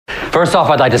First off,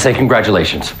 I'd like to say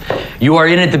congratulations. You are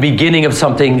in at the beginning of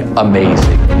something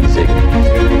amazing.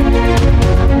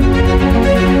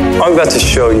 I'm about to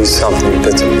show you something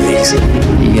that's amazing.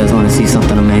 You guys want to see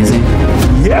something amazing?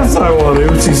 Yes, I want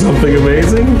to see something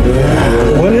amazing.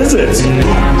 What is it? So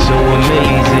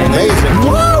amazing.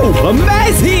 Whoa!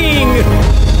 Amazing!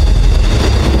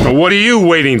 What are you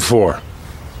waiting for?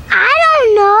 I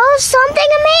don't know. Something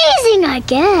amazing, I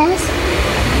guess.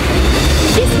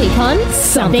 This week on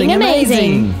Something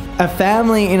Amazing. A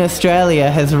family in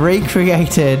Australia has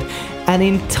recreated an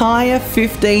entire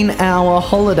 15-hour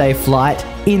holiday flight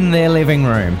in their living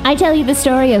room. I tell you the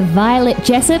story of Violet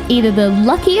Jessup, either the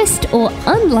luckiest or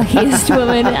unluckiest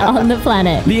woman on the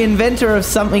planet. The inventor of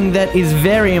something that is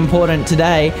very important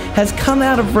today has come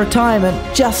out of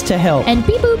retirement just to help. And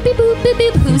beep boop, beep boop, beep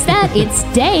boop. Who's that? It's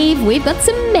Dave. We've got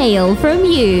some mail from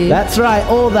you. That's right,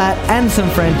 all that and some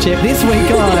friendship this week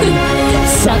on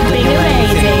Something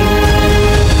Amazing.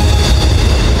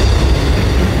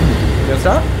 Go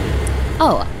start?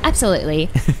 Oh,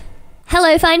 absolutely.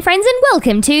 Hello, fine friends, and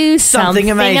welcome to Something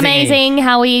Amazing.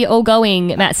 How are you all going,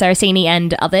 Matt Saraceni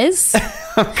and others?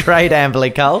 Great,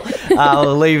 Amberly Cole.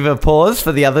 I'll leave a pause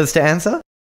for the others to answer.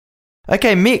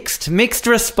 Okay, mixed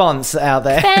response out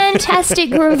there.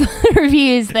 Fantastic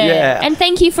reviews there. Yeah. And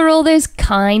thank you for all those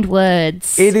kind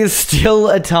words. It is still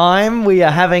a time. We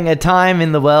are having a time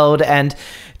in the world, and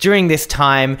during this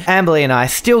time, Amberly and I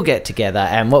still get together,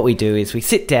 and what we do is we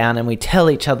sit down and we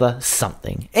tell each other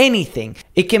something, anything.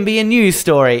 It can be a news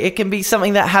story. It can be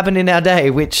something that happened in our day,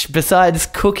 which besides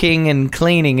cooking and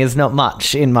cleaning is not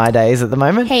much in my days at the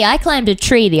moment. Hey, I climbed a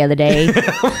tree the other day.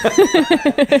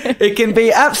 It can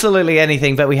be absolutely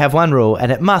anything, but we have one rule,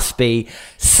 and it must be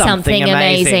something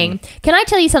amazing. Can I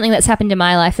tell you something that's happened in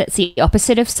my life that's the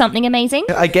opposite of something amazing?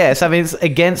 I guess. I mean, it's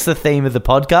against the theme of the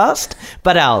podcast,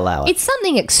 but I'll allow it. It's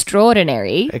something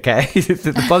extraordinary. Okay.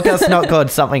 The podcast's not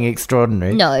called Something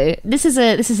Extraordinary. No, this is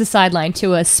a sideline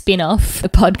to a spin-off, a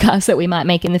podcast that we might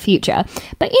make in the future.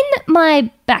 But in my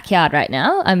backyard right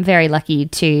now, I'm very lucky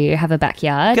to have a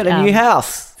backyard. Got a new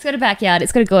house. It's got a backyard.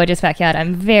 It's got a gorgeous backyard.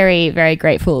 I'm very, very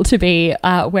grateful to be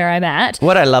where I'm at.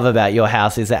 What I love about your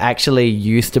house is it actually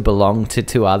used to belong to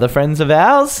two other friends of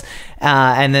ours,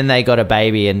 and then they got a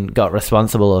baby and got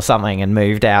responsible or something and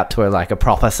moved out to a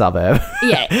proper suburb.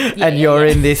 Yeah. And you're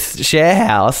in this share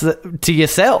house to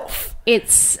yourself.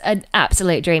 It's an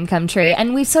absolute dream come true.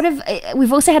 And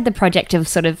we've also had the project of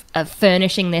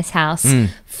furnishing this house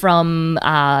from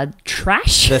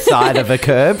trash. The side of a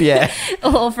curb, yeah.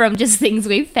 Or from just things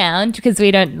we've found, because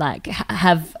we don't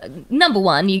have, number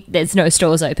one, there's no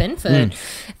stores open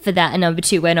for that, and number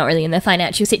two, we're not really in the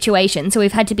financial situation, so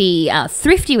we've had to be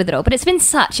thrifty with it all. But it's been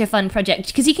such a fun project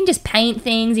because you can just paint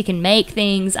things, you can make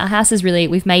things. Our house is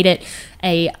we've made it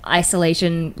a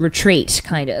isolation retreat,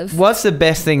 kind of. What's the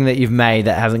best thing that you've made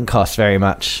that hasn't cost very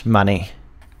much money?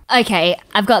 Okay,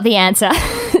 I've got the answer.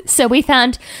 So we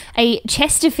found a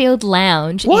Chesterfield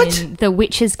lounge in the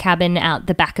witch's cabin out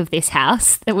the back of this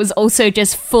house that was also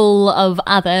just full of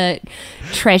other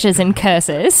treasures and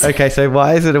curses. Okay, so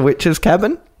why is it a witch's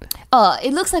cabin? Oh,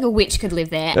 it looks like a witch could live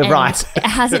there. And right. It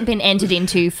hasn't been entered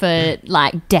into for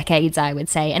decades, I would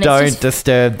say. And Don't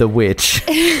disturb the witch.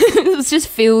 It was just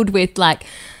filled with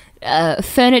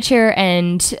furniture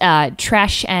and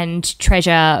trash and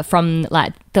treasure from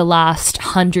the last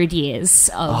 100 years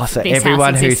of so this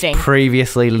everyone house existing. Who's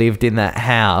previously lived in that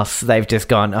house, they've just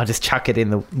gone, I'll just chuck it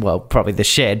in probably the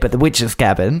shed, but the witch's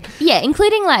cabin. Yeah,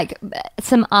 including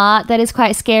some art that is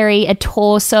quite scary, a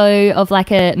torso of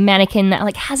a mannequin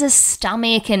that has a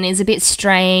stomach and is a bit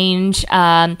strange,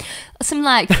 some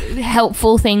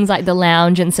helpful things like the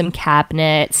lounge and some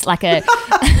cabinets,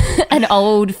 an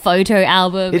old photo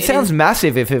album. It sounds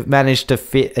massive if it managed to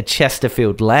fit a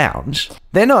Chesterfield lounge.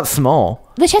 They're not small.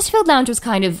 The Chesterfield lounge was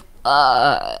kind of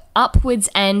upwards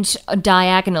and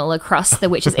diagonal across the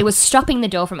witches. It was stopping the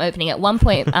door from opening. At one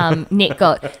point, Nick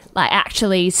got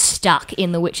actually stuck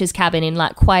in the witch's cabin in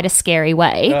quite a scary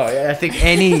way. Oh, yeah, I think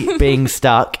any being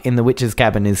stuck in the witch's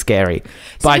cabin is scary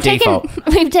by default.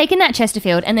 We've taken that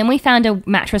Chesterfield, and then we found a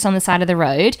mattress on the side of the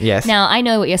road. Yes. Now, I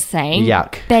know what you're saying.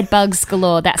 Yuck. Bed bugs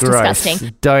galore. That's Gross.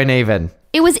 disgusting. Don't even.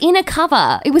 It was in a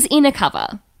cover.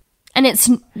 And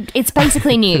it's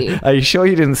basically new. Are you sure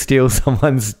you didn't steal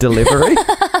someone's delivery?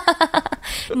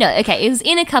 No, okay. It was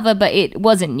in a cover, but it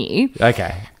wasn't new.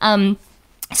 Okay.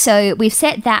 So we've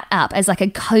set that up as like a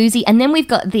cozy, and then we've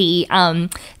got the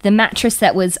mattress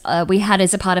that was we had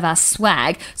as a part of our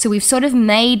swag. So we've sort of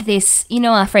made this, you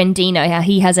know, our friend Dino, how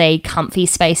he has a comfy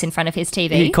space in front of his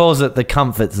TV. He calls it the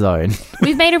comfort zone.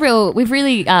 We've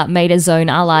really made a zone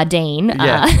a la Dean.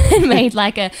 Yeah. Made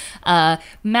like a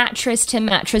mattress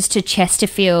to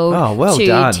Chesterfield Oh, well to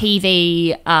done.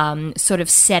 TV sort of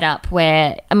setup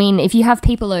where, I mean, if you have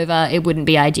people over, it wouldn't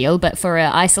be ideal, but for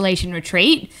an isolation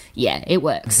retreat, yeah, it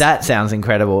works. That sounds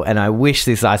incredible, and I wish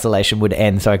this isolation would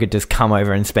end so I could just come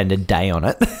over and spend a day on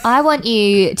it. I want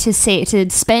you to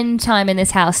spend time in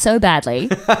this house so badly.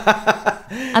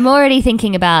 I'm already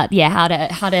thinking about how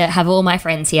to have all my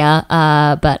friends here,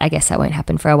 but I guess that won't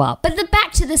happen for a while. But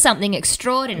back to the something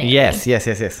extraordinary. Yes.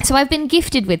 So I've been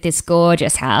gifted with this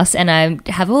gorgeous house, and I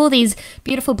have all these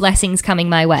beautiful blessings coming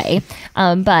my way.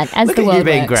 But as Look the at world you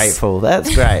being works, grateful.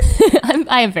 That's great.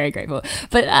 I am very grateful.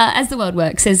 But as the world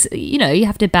works, as you know, you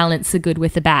have to balance the good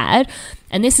with the bad.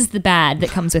 And this is the bad that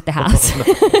comes with the house.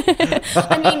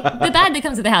 I mean, the bad that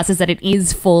comes with the house is that it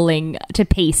is falling to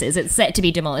pieces. It's set to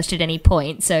be demolished at any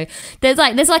point. So there's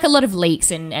like a lot of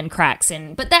leaks and cracks,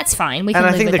 but that's fine. We can And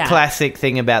I live think with the that. classic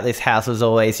thing about this house was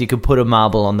always you could put a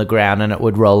marble on the ground and it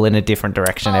would roll in a different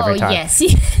direction every time. Yes,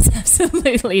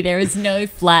 absolutely. There is no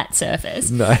flat surface.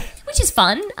 No. Which is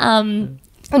fun.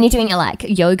 When you're doing a like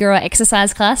yoga or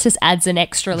exercise class, just adds an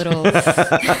extra little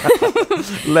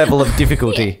Level of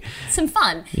difficulty. some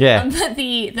fun. Yeah. But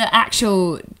the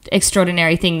actual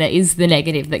extraordinary thing that is the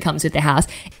negative that comes with the house,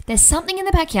 there's something in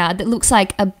the backyard that looks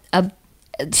like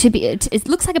it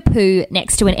looks like a poo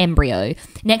next to an embryo,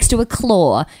 next to a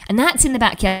claw, and that's in the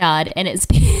backyard, and it's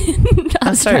been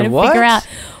I was trying to figure out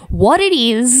what it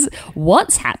is,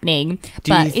 what's happening.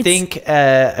 Do you think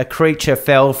a creature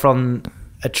fell from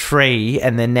a tree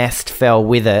and the nest fell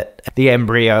with it? The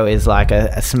embryo is like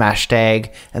a smashed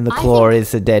egg and the claw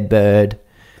is a dead bird.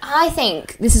 I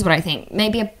think this is what I think.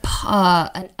 Maybe a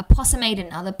possum ate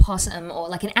another possum, or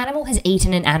like an animal has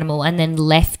eaten an animal and then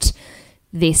left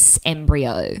this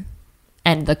embryo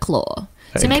and the claw.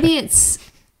 So maybe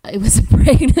it was a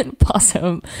pregnant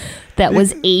possum that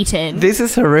was eaten. This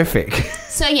is horrific.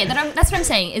 So yeah, that's what I'm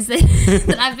saying, is that,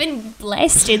 that I've been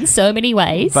blessed in so many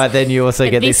ways. But then you also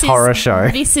get this horror show.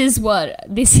 This was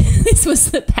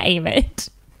the payment.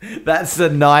 That's the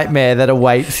nightmare that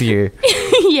awaits you.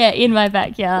 Yeah, in my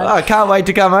backyard. Oh, I can't wait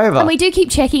to come over. And we do keep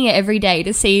checking it every day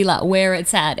to see like where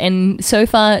it's at, and so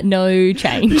far no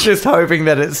change. Just hoping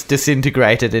that it's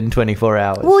disintegrated in 24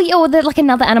 hours. Well, yeah, or that like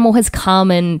another animal has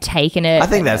come and taken it. I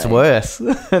think that's worse.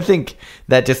 I think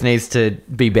that just needs to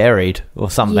be buried or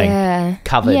something. Yeah.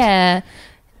 Covered.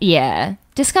 Yeah.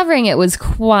 Discovering it was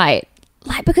quite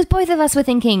like, because both of us were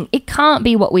thinking it can't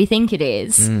be what we think it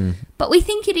is, but we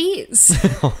think it is.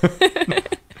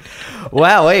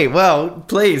 Wow. Well,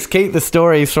 please keep the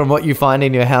stories from what you find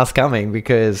in your house coming,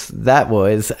 because that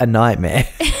was a nightmare.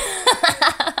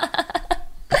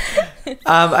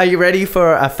 Are you ready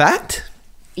for a fact?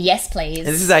 Yes, please.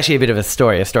 This is actually a bit of a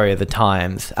story of the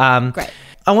times. Great.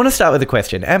 I want to start with a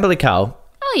question. Amberly Carl,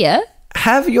 Oh, yeah.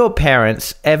 have your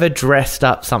parents ever dressed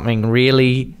up something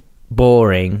really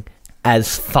boring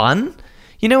as fun?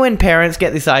 You know when parents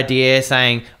get this idea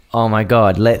saying, oh my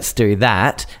God, let's do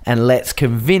that, and let's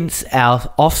convince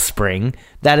our offspring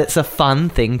that it's a fun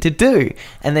thing to do.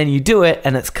 And then you do it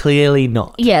and it's clearly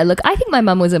not. Yeah, look, I think my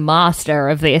mum was a master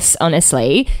of this,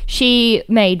 honestly. She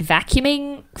made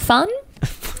vacuuming fun.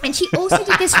 And she also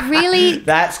did this really...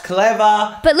 That's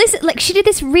clever. But listen, like, she did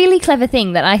this really clever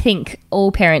thing that I think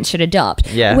all parents should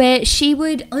adopt. Yeah. Where she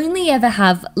would only ever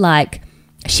have, like...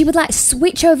 She would, like,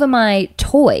 switch over my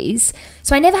toys.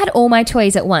 So I never had all my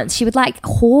toys at once. She would, like,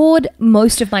 hoard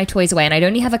most of my toys away, and I'd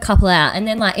only have a couple out. And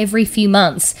then, like, every few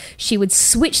months, she would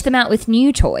switch them out with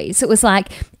new toys. It was like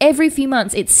every few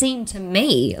months, it seemed to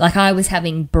me like I was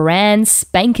having brand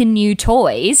spanking new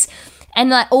toys. And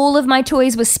like all of my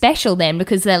toys were special then,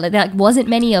 because there like wasn't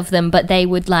many of them, but they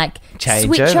would like Change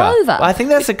switch over. Well, I think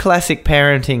that's a classic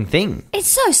parenting thing. It's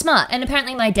so smart. And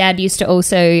apparently my dad used to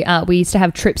also, we used to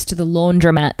have trips to the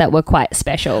laundromat that were quite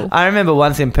special. I remember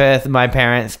once in Perth, my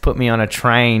parents put me on a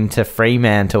train to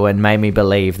Fremantle and made me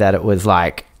believe that it was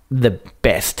like the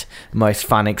best, most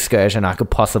fun excursion I could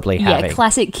possibly have. Yeah,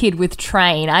 classic kid with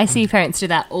train. I see parents do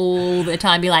that all the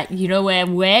time. Be like, you know where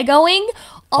we're going?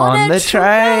 On the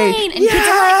train. And kids are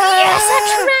like, yes,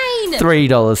 a train.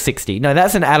 $3.60. No,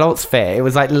 that's an adult's fare. It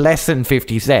was like less than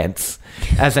 50 cents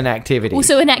as an activity.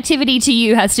 Also, an activity to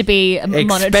you has to be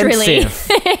monetarily.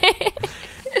 Expensive.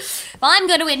 If I'm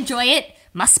going to enjoy it,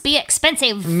 Must be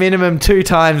expensive. Minimum 2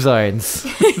 time zones.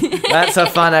 That's a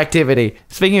fun activity.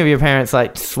 Speaking of your parents,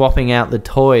 like swapping out the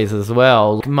toys as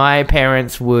well, my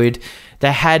parents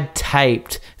they had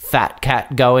taped Fat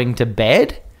Cat going to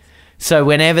bed. So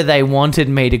whenever they wanted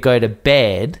me to go to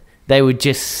bed, they would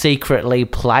just secretly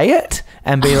play it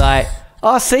and be like,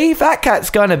 oh, see, Fat Cat's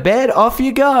gone to bed, off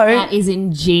you go. That is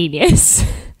ingenious.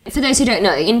 For those who don't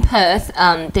know, in Perth,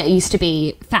 there used to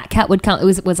be Fat Cat would come.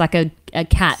 It was like a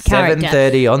cat character.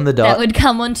 7:30 on the dot. That would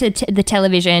come onto the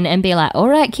television and be like, all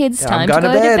right, kids, time to go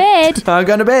to bed. I'm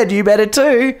going to bed. You better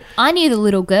too. I knew the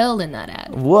little girl in that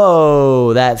ad.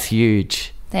 Whoa, that's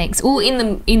huge. Thanks. Or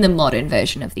in the modern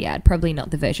version of the ad, probably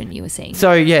not the version you were seeing.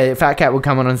 So yeah, Fat Cat would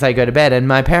come on and say go to bed, and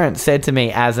my parents said to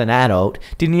me as an adult,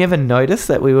 didn't you ever notice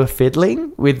that we were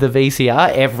fiddling with the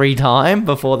VCR every time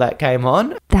before that came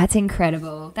on? That's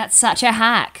incredible. That's such a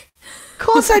hack. Of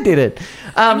course I did it.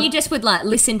 And you just would like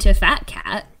listen to Fat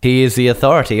Cat. He is the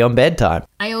authority on bedtime.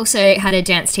 I also had a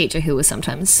dance teacher who was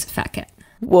sometimes Fat Cat.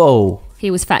 Whoa. He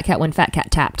was Fat Cat when Fat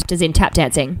Cat tapped, as in tap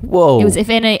dancing. Whoa. It was if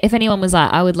anyone was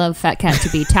like, I would love Fat Cat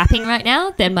to be tapping right now,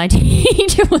 then my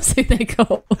teacher was who they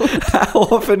called. How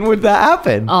often would that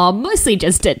happen? Oh, mostly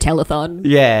just at telethon.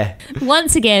 Yeah.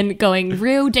 Once again, going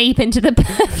real deep into the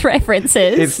Perth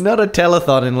references. It's not a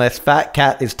telethon unless Fat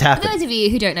Cat is For tapping. those of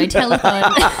you who don't know,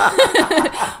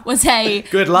 telethon was a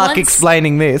Good luck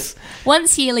explaining this.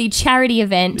 once yearly charity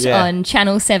event on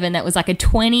Channel 7 that was like a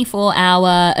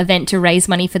 24-hour event to raise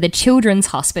money for the Children's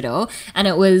Hospital, and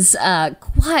it was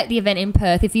quite the event in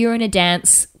Perth. If you were in a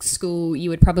dance school, you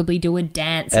would probably do a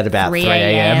dance At about 3 3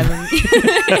 a.m.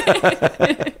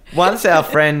 Once our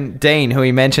friend Dean, who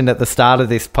we mentioned at the start of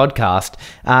this podcast,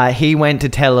 he went to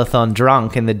telethon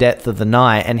drunk in the depth of the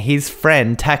night, and his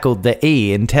friend tackled the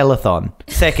E in telethon.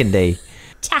 Second E.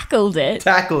 Tackled it.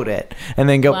 Tackled it, and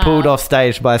then got Wow. pulled off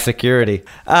stage by security.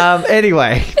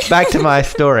 Anyway, back to my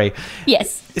story.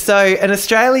 Yes. So an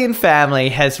Australian family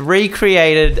has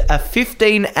recreated a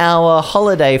 15-hour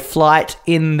holiday flight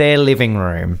in their living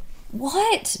room.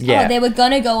 What? Yeah. Oh, they were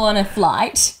going to go on a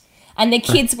flight and the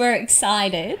kids were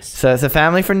excited. So it's a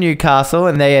family from Newcastle,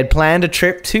 and they had planned a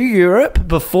trip to Europe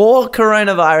before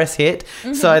coronavirus hit.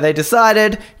 So they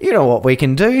decided, you know what we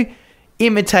can do?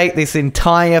 Imitate this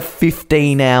entire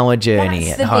 15-hour journey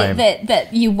That's at home. the bit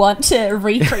that you want to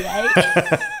recreate.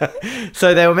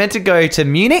 So they were meant to go to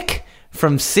Munich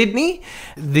from Sydney.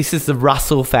 This is the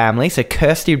Russell family. So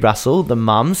Kirsty Russell, the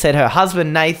mum, said her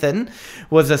husband Nathan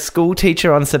was a school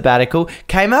teacher on sabbatical,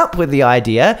 came up with the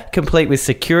idea, complete with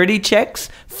security checks,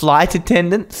 flight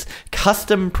attendants,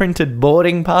 custom printed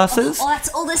boarding passes. Oh, that's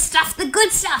all the stuff, the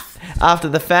good stuff. After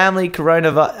the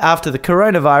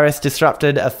coronavirus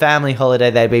disrupted a family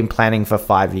holiday they'd been planning for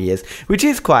 5 years, which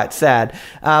is quite sad.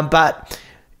 But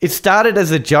it started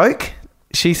as a joke,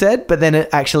 she said, but then it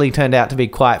actually turned out to be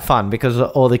quite fun because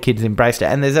all the kids embraced it.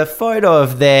 And there's a photo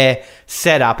of their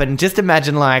setup, and just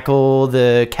imagine like all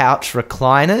the couch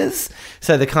recliners,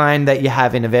 so the kind that you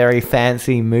have in a very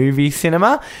fancy movie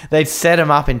cinema. They'd set them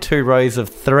up in 2 rows of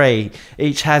 3.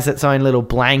 Each has its own little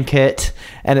blanket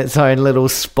and its own little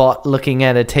spot looking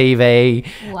at a TV.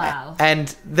 Wow.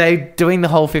 And they're doing the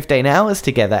whole 15 hours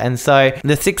together. And so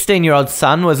the 16-year-old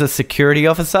son was a security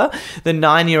officer. The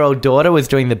 9-year-old daughter was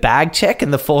doing the bag check,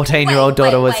 and the 14-year-old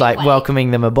daughter was wait.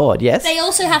 welcoming them aboard. Yes? They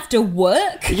also have to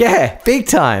work. Yeah, big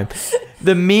time.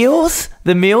 The meals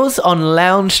on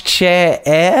Lounge Chair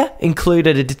Air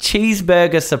included a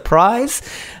cheeseburger surprise,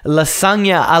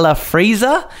 lasagna a la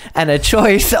freezer, and a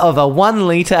choice of a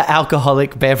 1-litre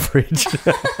alcoholic beverage.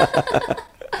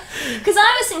 Because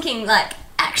I was thinking, like,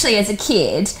 actually as a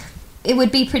kid, it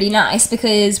would be pretty nice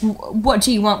because what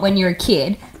do you want when you're a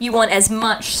kid? You want as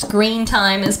much screen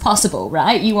time as possible,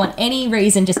 right? You want any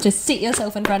reason just to sit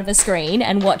yourself in front of a screen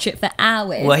and watch it for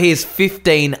hours. Well, here's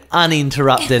 15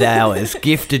 uninterrupted hours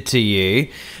gifted to you.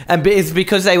 And it's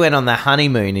because they went on their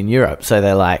honeymoon in Europe. So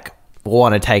they're like, we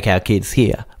want to take our kids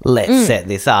here. Let's set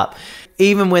this up.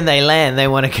 Even when they land, they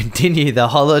want to continue the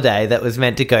holiday that was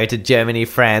meant to go to Germany,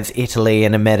 France, Italy,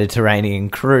 and a Mediterranean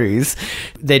cruise.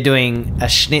 They're doing a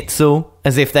schnitzel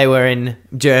as if they were in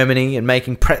Germany and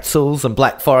making pretzels and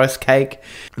Black Forest cake.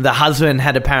 The husband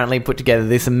had apparently put together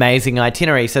this amazing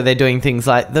itinerary. So they're doing things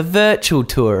like the virtual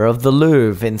tour of the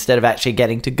Louvre instead of actually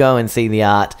getting to go and see the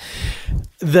art.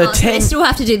 So they still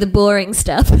have to do the boring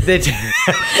stuff. The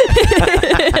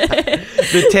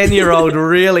 10-year-old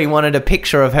really wanted a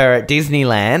picture of her at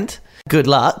Disneyland. Good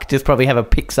luck. Just probably have a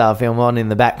Pixar film on in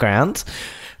the background.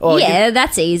 Or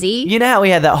That's easy. You know how we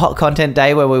had that hot content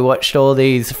day where we watched all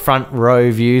these front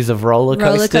row views of roller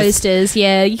coasters? Roller coasters,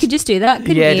 yeah. You could just do that,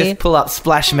 couldn't Yeah, you? just pull up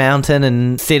Splash Mountain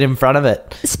and sit in front of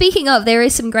it. Speaking of, there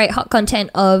is some great hot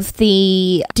content of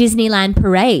the Disneyland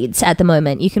parades at the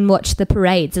moment. You can watch the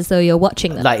parades as though you're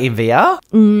watching them. Like in VR?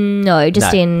 No,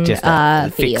 just in just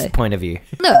a video. fixed point of view.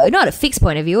 No, not a fixed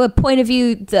point of view. A point of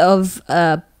view of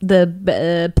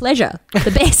the pleasure,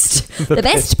 the best, the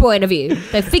best point of view.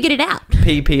 They figured it out.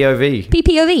 PPOV.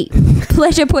 PPOV,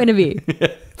 pleasure point of view.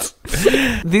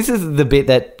 This is the bit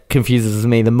that confuses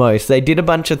me the most. They did a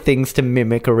bunch of things to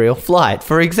mimic a real flight.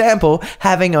 For example,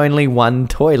 having only one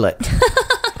toilet.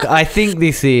 I think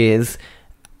this is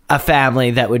a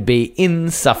family that would be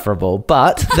insufferable,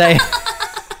 but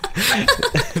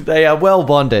they are well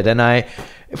bonded, and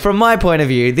from my point of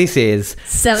view, this is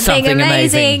Something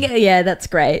amazing. Yeah, that's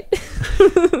great.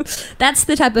 That's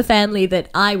the type of family that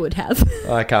I would have.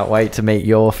 I can't wait to meet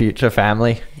your future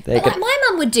family. But like, my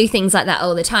mum would do things like that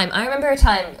all the time. I remember a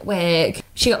time where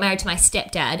she got married to my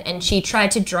stepdad and she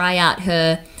tried to dry out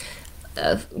her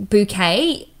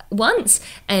bouquet once,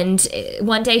 and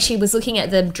one day she was looking at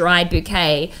the dried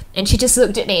bouquet and she just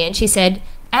looked at me and she said,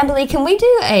 "Amberly, can we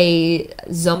do a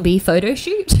zombie photo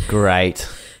shoot?" Great.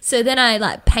 So then I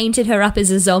like painted her up as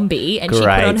a zombie, and she put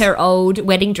on Great. her old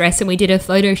wedding dress, and we did a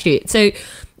photo shoot. So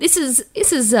this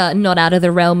is not out of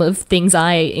the realm of things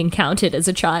I encountered as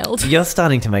a child. You're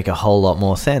starting to make a whole lot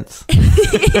more sense.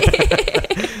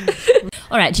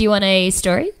 All right, do you want a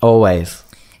story? Always.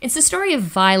 It's the story of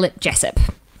Violet Jessup.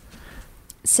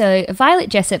 So Violet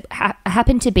Jessup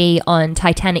happened to be on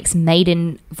Titanic's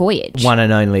maiden voyage. One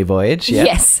and only voyage, yeah.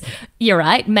 Yes, you're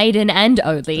right, maiden and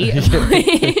only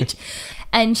voyage.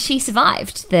 And she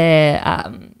survived the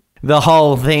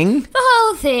whole thing. the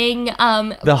whole thing.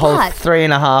 The whole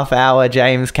 3.5 hour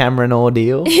James Cameron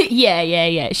ordeal.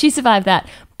 Yeah. She survived that.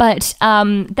 But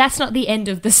that's not the end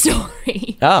of the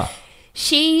story. Oh.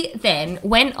 She then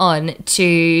went on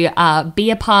to be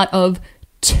a part of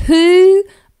 2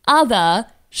 other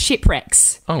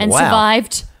shipwrecks and wow.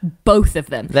 survived both of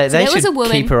them. They So there was should a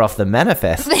woman, keep her off the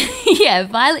manifest. yeah,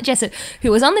 Violet Jessup,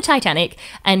 who was on the Titanic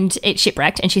and it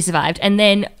shipwrecked and she survived, and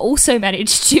then also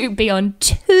managed to be on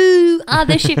 2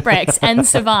 other shipwrecks and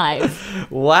survive.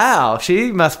 Wow,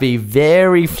 she must be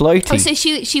very floaty. Oh, so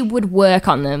she would work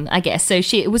on them, I guess. So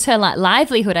it was her like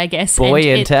livelihood, I guess.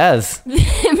 Buoyant as.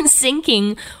 Them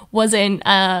sinking wasn't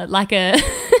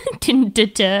didn't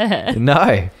deter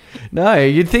her. No,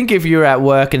 you'd think if you were at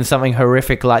work and something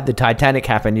horrific like the Titanic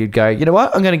happened, you'd go, you know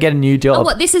what, I'm going to get a new job. Oh,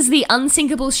 what, this is the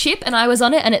unsinkable ship and I was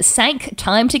on it and it sank.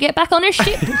 Time to get back on a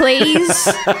ship,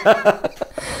 please.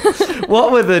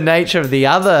 What were the nature of the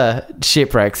other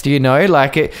shipwrecks? Do you know?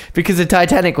 Because the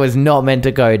Titanic was not meant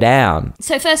to go down.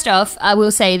 So first off, I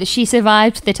will say that she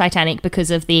survived the Titanic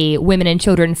because of the women and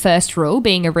children first rule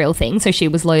being a real thing. So she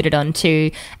was loaded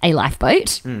onto a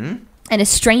lifeboat. Mm-hmm. And a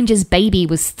stranger's baby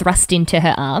was thrust into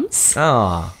her arms.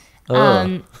 Oh.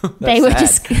 They were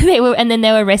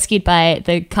rescued by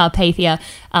the Carpathia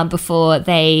before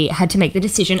they had to make the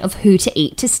decision of who to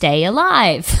eat to stay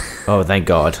alive. Oh, thank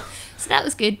God. So that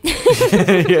was good.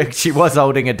 Yeah, she was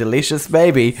holding a delicious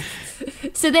baby.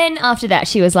 So then after that,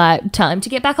 she was like, time to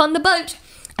get back on the boat.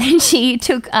 And she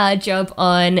took a job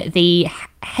on the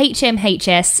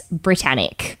HMHS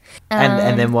Britannic.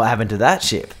 And then what happened to that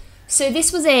ship? So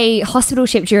this was a hospital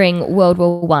ship during World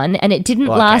War I, and it didn't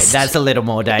last... That's a little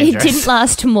more It dangerous. didn't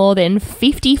last more than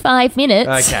 55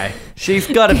 minutes. Okay. She's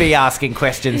got to be asking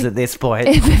questions at this point.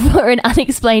 Before an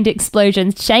unexplained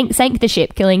explosion sank the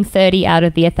ship, killing 30 out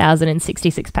of the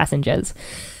 1,066 passengers.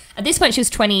 At this point, she was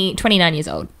 29 years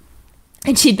old,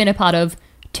 and she'd been a part of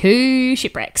 2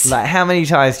 shipwrecks. Like, how many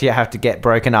times do you have to get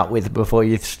broken up with before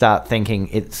you start thinking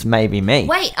it's maybe me?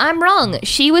 Wait, I'm wrong.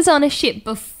 She was on a ship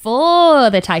before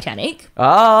the Titanic.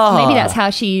 Oh. Maybe that's how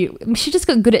she just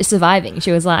got good at surviving.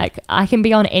 She was like, I can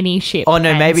be on any ship. Oh, no,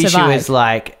 and maybe survive. she was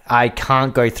like, I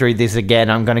can't go through this again.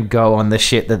 I'm going to go on the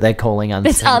ship that they're calling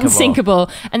unsinkable. It's unsinkable.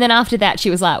 And then after that, she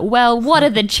was like, well, what are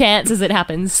the chances it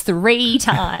happens 3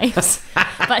 times?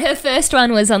 But her first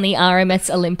one was on the RMS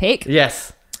Olympic.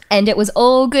 Yes. And it was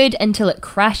all good until it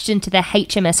crashed into the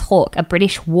HMS Hawke, a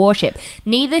British warship.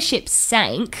 Neither ship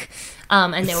sank,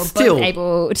 and they were Still, both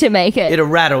able to make it. It'll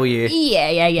rattle you.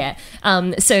 Yeah.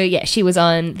 She was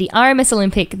on the RMS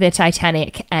Olympic, the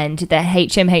Titanic, and the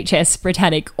HMHS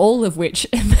Britannic, all of which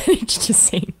managed to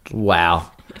sink. Wow.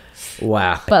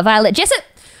 But Violet Jessup,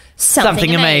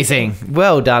 something amazing.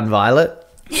 Well done, Violet.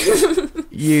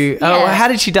 How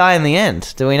did she die in the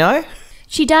end? Do we know?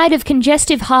 She died of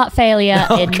congestive heart failure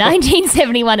in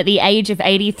 1971 at the age of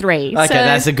 83. Okay,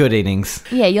 that's a good innings.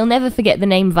 Yeah, you'll never forget the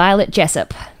name Violet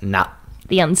Jessup, Nah.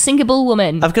 the unsinkable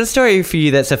woman. I've got a story for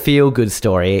you that's a feel-good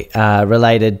story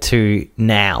related to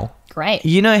now. Great.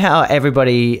 You know how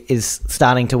everybody is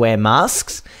starting to wear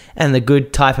masks, and the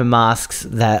good type of masks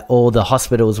that all the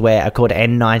hospitals wear are called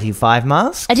N95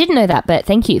 masks? I didn't know that, but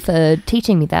thank you for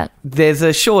teaching me that. There's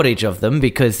a shortage of them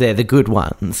because they're the good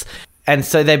ones. And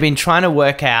so they've been trying to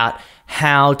work out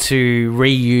how to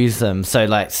reuse them, so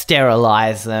like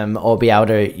sterilize them or be able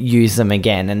to use them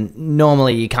again. And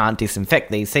normally you can't disinfect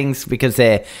these things because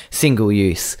they're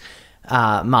single-use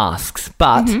masks.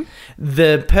 But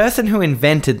the person who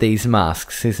invented these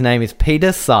masks, his name is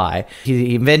Peter Tsai.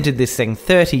 He invented this thing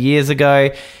 30 years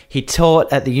ago. He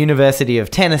taught at the University of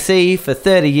Tennessee for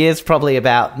 30 years, probably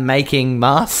about making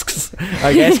masks,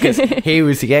 I guess, because he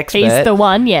was the expert. He's the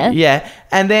one, yeah. Yeah.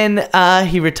 And then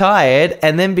he retired.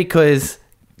 And then because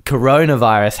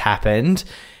coronavirus happened,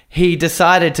 he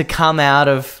decided to come out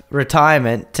of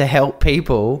retirement to help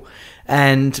people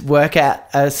and work out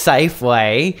a safe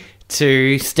way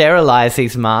to sterilize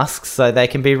these masks so they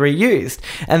can be reused.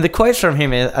 And the quotes from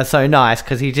him are so nice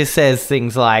because he just says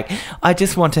things like, I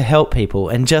just want to help people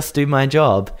and just do my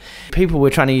job. People were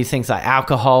trying to use things like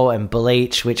alcohol and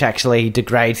bleach, which actually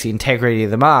degrades the integrity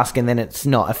of the mask, and then it's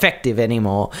not effective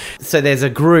anymore. So there's a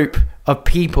group of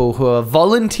people who are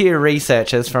volunteer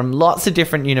researchers from lots of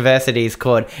different universities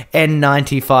called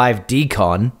N95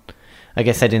 Decon. I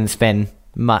guess they didn't spend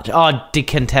much. Oh,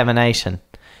 decontamination.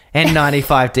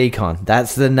 N95 Decon.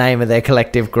 That's the name of their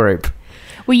collective group.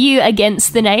 Were you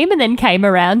against the name and then came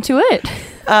around to it?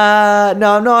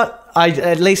 No, I'm not.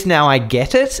 At least now I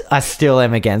get it. I still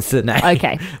am against the name.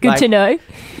 Okay, good to know.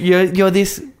 You're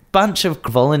this bunch of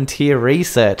volunteer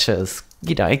researchers.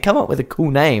 You know, come up with a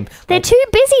cool name. They're too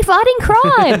busy fighting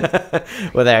crime.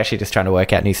 Well, they're actually just trying to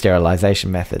work out new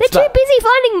sterilization methods. They're too busy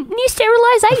finding new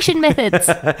sterilization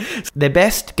methods. Their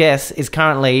best guess is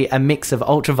currently a mix of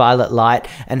ultraviolet light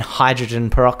and hydrogen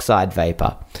peroxide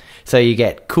vapor. So you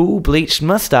get cool bleached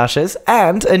mustaches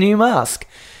and a new mask.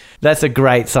 That's a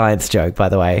great science joke, by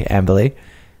the way, Amberly.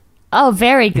 Oh,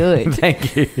 very good.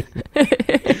 Thank you.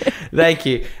 Thank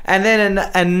you. And then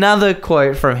another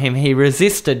quote from him. He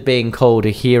resisted being called a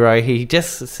hero. He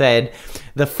just said,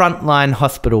 the frontline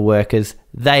hospital workers,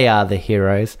 they are the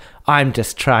heroes. I'm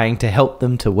just trying to help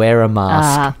them to wear a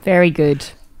mask. Ah, very good.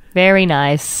 Very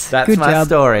nice. That's good my job.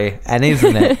 story. And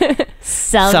isn't it?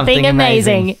 Something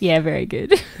amazing. Yeah, very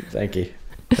good. Thank you.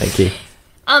 Thank you.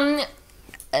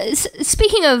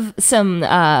 Speaking of some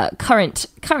current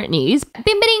news, bim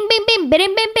bim bim bim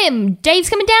bim bim bim. Dave's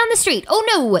coming down the street. Oh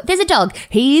no, there's a dog.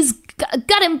 He's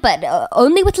got him, but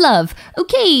only with love.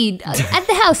 Okay, at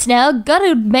the house now. Got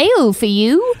a mail for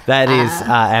you. That is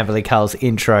Amberly Cull's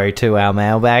intro to our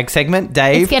mailbag segment.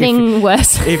 Dave, It's getting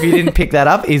worse. if you didn't pick that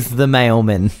up, is the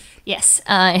mailman. Yes,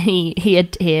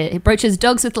 he approaches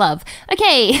dogs with love.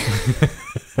 Okay.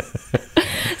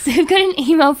 So we've got an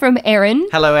email from Erin.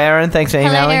 Hello, Erin. Thanks for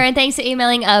emailing. Hello, Erin. Thanks for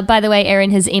emailing. By the way,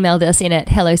 Erin has emailed us in at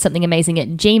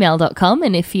hellosomethingamazing@gmail.com.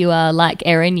 And if you are like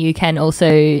Erin, you can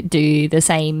also do the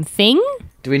same thing.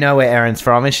 Do we know where Erin's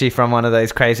from? Is she from one of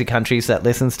those crazy countries that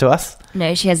listens to us?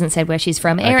 No, she hasn't said where she's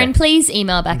from. Erin, please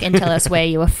email back and tell us where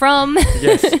you are from.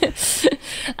 Yes.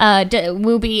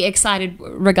 We'll be excited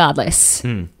regardless.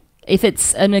 If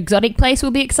it's an exotic place,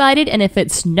 we'll be excited. And if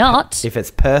it's not, If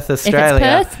it's Perth, if Australia,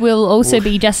 it's Perth, we'll also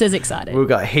be just as excited. we've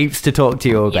got heaps to talk to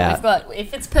you Yeah, about.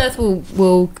 if it's Perth,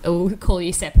 we'll call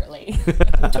you separately.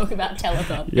 We'll talk about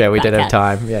telethon. Yeah, we did have Cat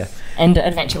time. Yeah. and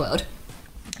Adventure World.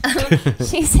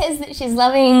 She says that she's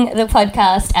loving the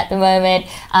podcast at the moment.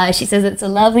 She says it's a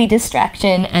lovely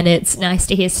distraction and it's nice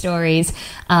to hear stories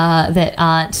that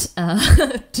aren't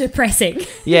depressing.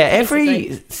 Yeah,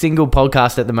 every single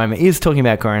podcast at the moment is talking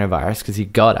about coronavirus because you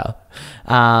gotta.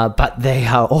 But they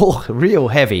are all real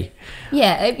heavy.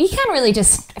 Yeah, you can really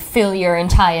just fill your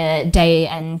entire day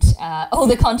and all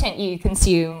the content you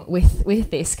consume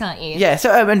with this, can't you? Yeah,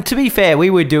 so and to be fair,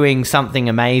 we were doing something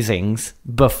amazings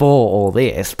before all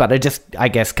this, but it just, I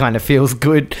guess, kind of feels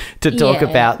good to talk Yeah.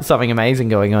 about something amazing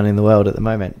going on in the world at the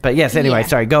moment. But yes, anyway, Yeah.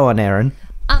 sorry, go on, Erin.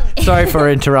 Sorry for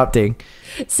interrupting.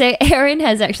 So Erin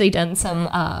has actually done some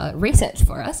research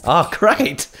for us. Oh,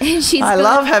 great. I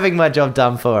love having my job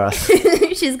done for us.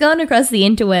 She's gone across the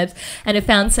interwebs and have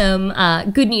found some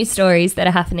good news stories that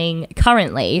are happening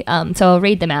currently. So I'll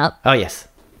read them out. Oh, yes.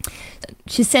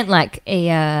 She sent like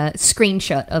a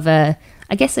screenshot of a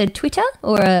I guess a Twitter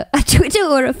or a Twitter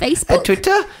or a Facebook. A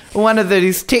Twitter? One of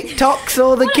those TikToks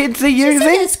all the kids are She using?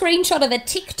 sent a screenshot of a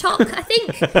TikTok, I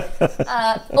think.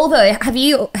 Although, have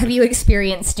you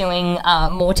experienced doing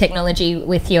more technology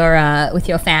with your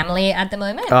family at the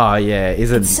moment? Oh, yeah.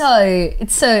 Isn't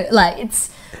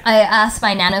I asked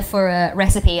my nana for a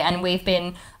recipe, and we've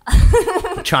been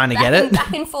trying to get it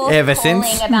back and forth ever calling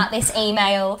since? about this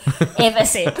email ever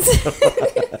since.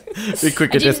 Be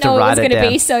quicker I didn't just to know it was write it going to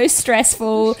down. be so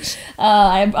stressful.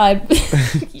 I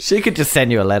She could just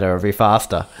send you a letter. It'd be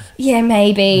faster. yeah,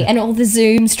 maybe. And all the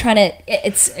Zooms trying to.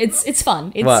 It's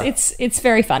fun. What? It's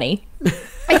very funny.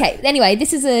 Okay, anyway,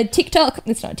 this is a TikTok.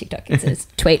 It's not a TikTok, it's a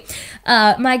tweet.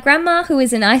 My grandma, who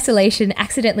is in isolation,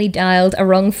 accidentally dialed a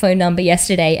wrong phone number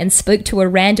yesterday and spoke to a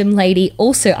random lady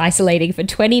also isolating for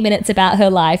 20 minutes about her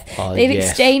life. Oh, They've yes.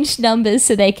 exchanged numbers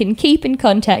so they can keep in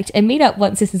contact and meet up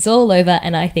once this is all over,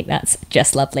 and I think that's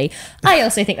just lovely. I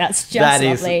also think that's just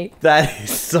lovely. That is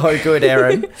so good,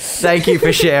 Erin. Thank you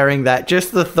for sharing that.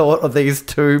 Just the thought of these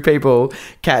two people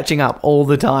catching up all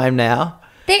the time now.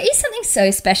 There is something so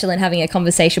special in having a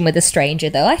conversation with a stranger,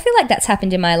 though. I feel like that's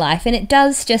happened in my life, and it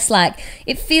does just like,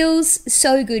 it feels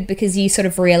so good because you sort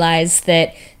of realise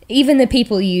that even the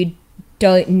people you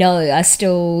don't know are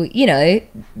still,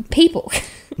 people.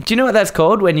 Do you know what that's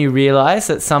called when you realise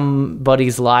that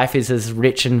somebody's life is as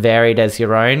rich and varied as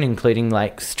your own, including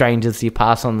like strangers you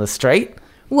pass on the street?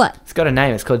 What? It's got a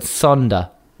name. It's called Sonder.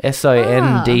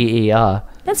 Sonder.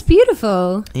 That's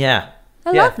beautiful. Yeah.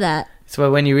 I love that. So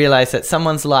when you realise that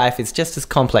someone's life is just as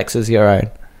complex as your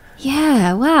own.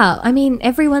 Yeah, wow. I mean,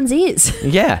 everyone's is.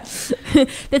 Yeah.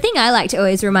 The thing I like to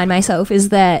always remind myself is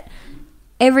that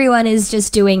everyone is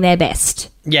just doing their best.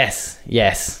 Yes.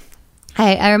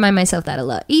 I remind myself that a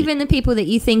lot. Even the people that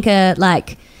you think are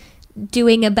like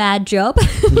doing a bad job.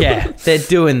 Yeah. They're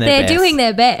doing their best. They're doing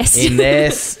their best. In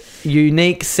their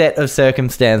unique set of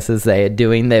circumstances, they are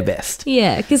doing their best.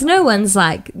 Yeah, because no one's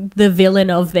like the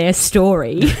villain of their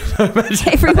story.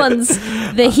 Everyone's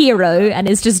the hero and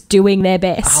is just doing their I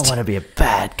best. want to be a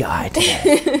bad guy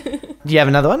today. Do you have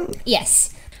another one?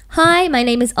 Yes. Hi, my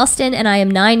name is Austin and I am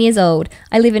 9 years old.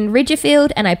 I live in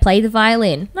Ridgefield and I play the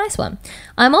violin. Nice one.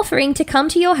 I'm offering to come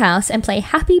to your house and play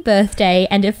Happy Birthday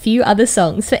and a few other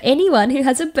songs for anyone who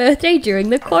has a birthday during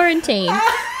the quarantine.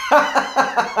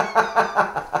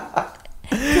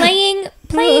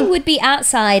 Playing would be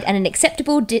outside at an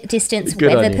acceptable distance,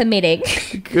 Good on weather you. permitting.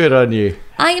 Good on you.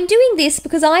 I am doing this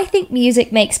because I think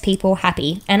music makes people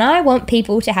happy, and I want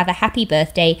people to have a happy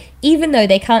birthday, even though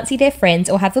they can't see their friends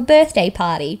or have a birthday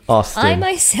party. Austin. I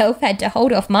myself had to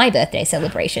hold off my birthday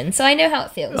celebration, so I know how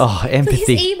it feels. Oh, empathy.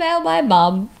 Please email my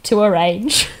mum to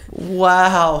arrange.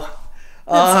 Wow.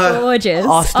 That's gorgeous.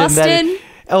 Austin.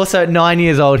 Also, at 9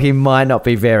 years old, he might not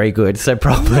be very good, so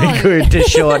probably good to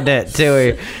shorten it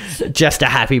to just a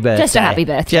happy birthday. Just a happy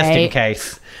birthday. Just in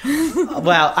case.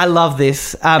 Wow, I love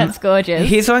this. That's gorgeous.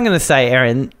 Here's what I'm going to say,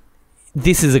 Erin.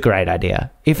 This is a great idea.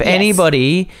 If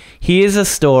anybody hears a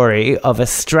story of a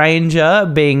stranger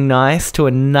being nice to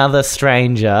another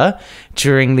stranger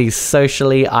during these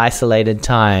socially isolated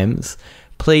times,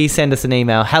 please send us an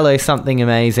email,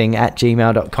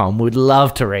 hellosomethingamazing@gmail.com. We'd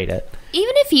love to read it.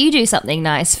 Even if you do something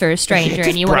nice for a stranger Just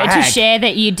and you wanted to brag. share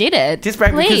that you did it, Just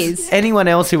brag, please. because anyone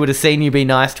else who would have seen you be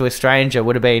nice to a stranger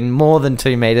would have been more than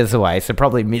 2 meters away, so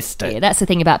probably missed it. Yeah, that's the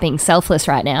thing about being selfless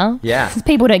right now. Yeah.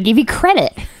 People don't give you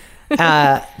credit.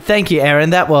 Thank you, Erin.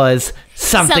 That was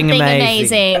something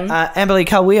amazing. amazing. Amberly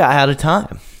Cull, we are out of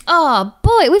time. Oh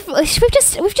boy, we've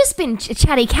just been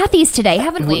chatty Cathy's today,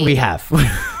 haven't we? We have. We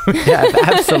have,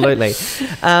 absolutely.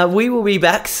 We will be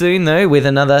back soon, though, with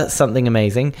another something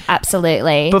amazing.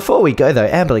 Absolutely. Before we go, though,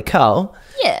 Amberly Cull,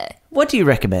 Yeah. what do you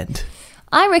recommend?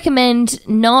 I recommend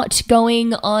not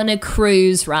going on a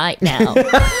cruise right now.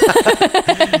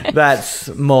 That's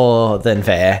more than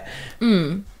fair.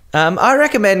 I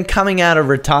recommend coming out of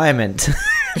retirement,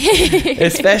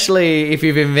 especially if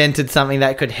you've invented something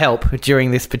that could help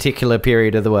during this particular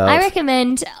period of the world. I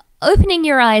recommend opening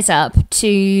your eyes up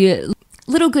to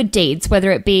little good deeds,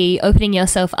 whether it be opening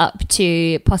yourself up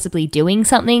to possibly doing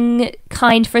something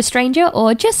kind for a stranger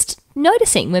or just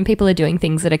noticing when people are doing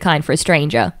things that are kind for a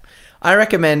stranger. I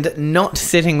recommend not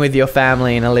sitting with your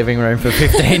family in a living room for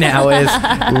 15 hours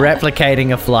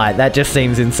replicating a flight. That just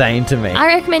seems insane to me. I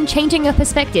recommend changing your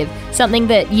perspective. Something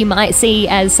that you might see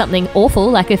as something awful,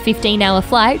 like a 15-hour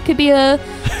flight, could be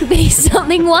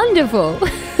something wonderful.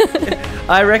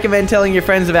 I recommend telling your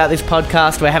friends about this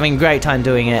podcast. We're having a great time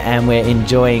doing it and we're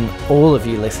enjoying all of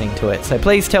you listening to it. So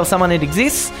please tell someone it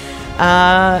exists.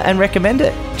 and recommend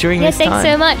it during Yeah, this thanks time.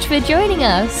 so much for joining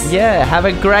us. Yeah, have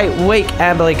a great week,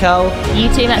 Amberly Cole. You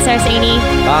too, Matt Saraceni.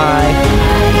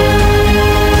 Bye.